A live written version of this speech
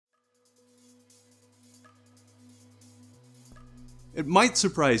It might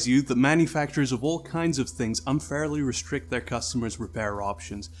surprise you that manufacturers of all kinds of things unfairly restrict their customers' repair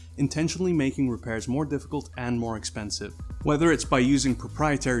options, intentionally making repairs more difficult and more expensive. Whether it's by using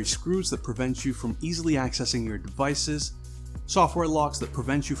proprietary screws that prevent you from easily accessing your devices, software locks that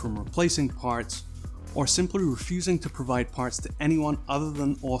prevent you from replacing parts, or simply refusing to provide parts to anyone other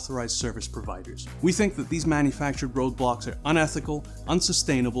than authorized service providers. We think that these manufactured roadblocks are unethical,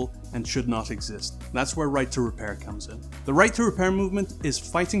 unsustainable, and should not exist. That's where Right to Repair comes in. The Right to Repair movement is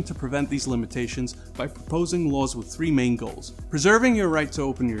fighting to prevent these limitations by proposing laws with three main goals: preserving your right to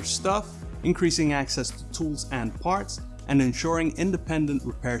open your stuff, increasing access to tools and parts, and ensuring independent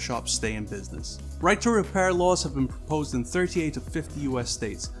repair shops stay in business. Right to Repair laws have been proposed in 38 of 50 US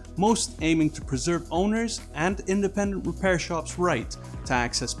states, most aiming to preserve owners and independent repair shops' right to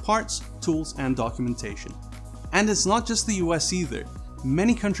access parts, tools, and documentation. And it's not just the US either.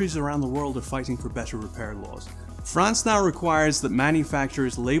 Many countries around the world are fighting for better repair laws. France now requires that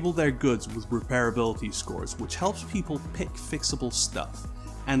manufacturers label their goods with repairability scores, which helps people pick fixable stuff.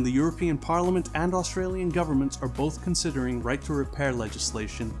 And the European Parliament and Australian governments are both considering right to repair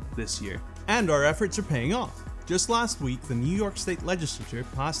legislation this year. And our efforts are paying off. Just last week, the New York State Legislature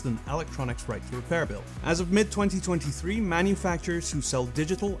passed an electronics right to repair bill. As of mid-2023, manufacturers who sell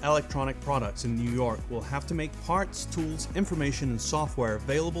digital electronic products in New York will have to make parts, tools, information, and software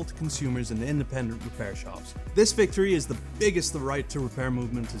available to consumers in independent repair shops. This victory is the biggest the right to repair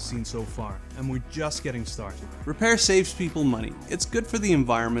movement has seen so far, and we're just getting started. Repair saves people money, it's good for the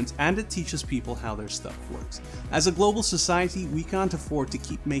environment, and it teaches people how their stuff works. As a global society, we can't afford to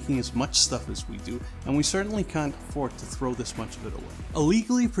keep making as much stuff as we do, and we certainly can't afford to throw this much of it away. A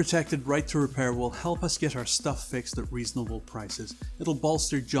legally protected right to repair will help us get our stuff fixed at reasonable prices. It'll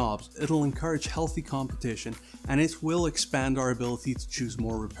bolster jobs, it'll encourage healthy competition, and it will expand our ability to choose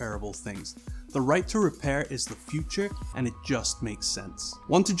more repairable things. The right to repair is the future, and it just makes sense.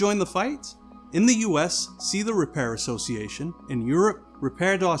 Want to join the fight? In the US, see the Repair Association. In Europe,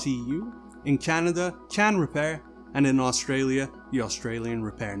 repair.eu. In Canada, Can Repair. And in Australia, the Australian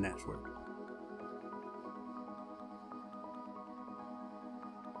Repair Network.